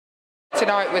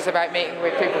tonight was about meeting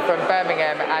with people from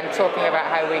Birmingham and talking about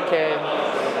how we can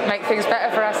make things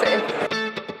better for our city.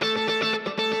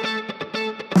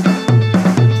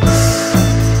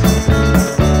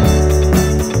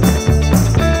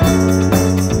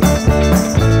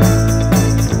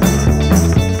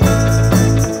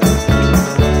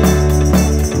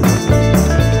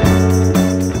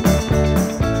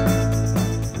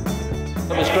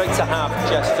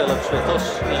 Jess Phillips with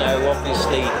us, you know,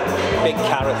 obviously big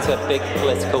character, big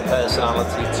political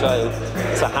personality, so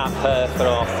to have her for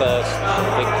our first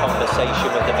big conversation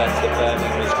with event at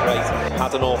Birmingham was great.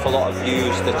 Had an awful lot of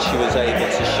views that she was able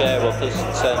to share with us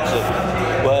in terms of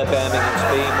where Birmingham's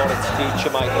been, what its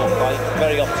future might look like.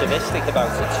 Very optimistic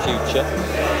about its future,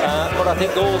 but I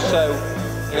think also,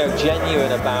 you know,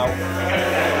 genuine about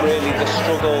really the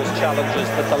struggles,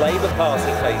 challenges that the Labour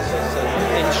Party faces,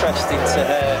 and interesting to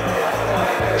her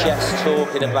Jess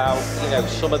talking about, you know,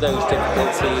 some of those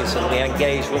difficulties and the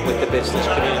engagement with the business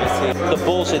community. The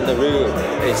buzz in the room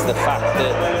is the fact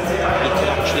that you can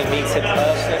actually meet in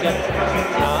person again,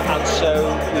 and so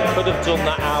we could have done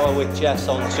that hour with Jess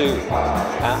on Zoom,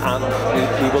 and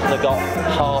we wouldn't have got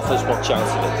half as much out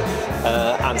of it.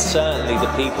 And certainly the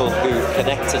people who've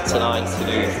connected tonight and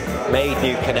who've made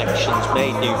new connections,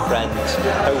 made new friends,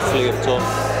 hopefully have done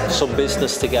some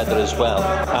business together as well.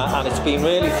 And it's been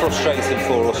really frustrating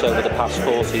for us over the past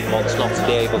 14 months not to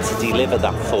be able to deliver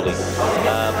that fully,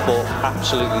 but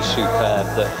absolutely superb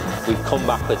that we've come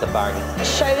back with a bang. It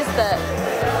shows that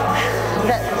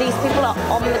these people are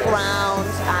on the ground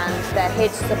and they're here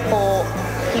to support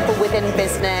people within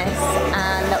business,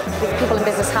 and that people in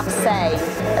business have a say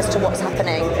as to what's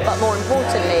happening, but more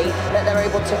importantly that they're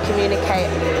able to communicate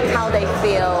how they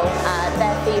feel,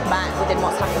 their feedback within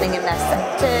what's happening in their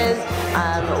sectors,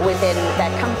 within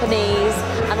their companies,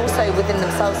 and also within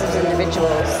themselves as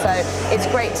individuals. So it's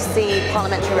great to see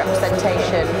parliamentary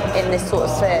representation in this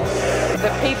sort of sphere. The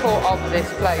people of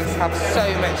this place have so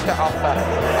much to offer,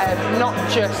 not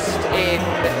just in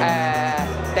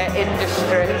their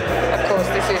industry. Of course,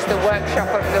 this is the workshop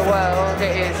of the world.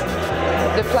 It is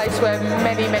the place where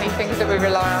many, many things that we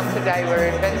rely on today were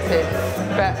invented.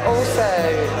 But also,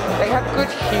 they have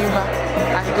good humour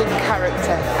and good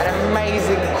character and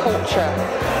amazing culture,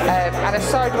 and a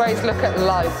sideways look at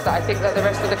life that I think that the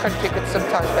rest of the country could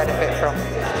sometimes benefit from.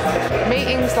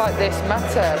 Meetings like this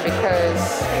matter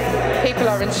because people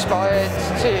are inspired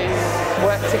to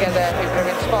work together, people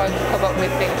are inspired to come up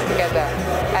with things together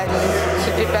and to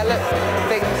develop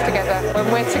things together. When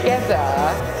we're together,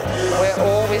 we're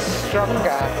always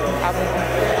stronger and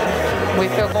we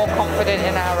feel more confident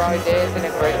in our ideas in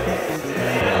a group.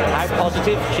 How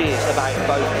positive she is about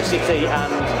both the city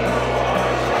and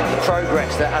the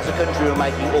progress that as a country we're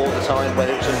making all the time,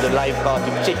 whether it's under the Labour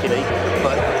Party particularly,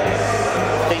 but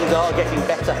things are getting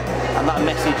better, and that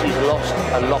message is lost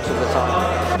a lot of the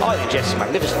time. I think Jess is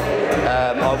magnificent.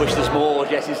 I wish there's more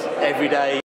Jesses every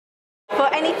day. For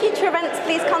any future events,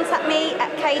 please contact me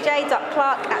at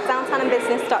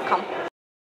kj.clark@downtownandbusiness.com.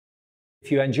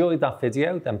 If you enjoyed that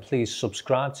video, then please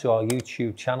subscribe to our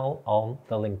YouTube channel on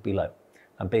the link below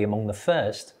and be among the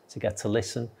first to get to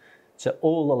listen to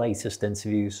all the latest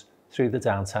interviews through the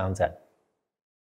Downtown Den.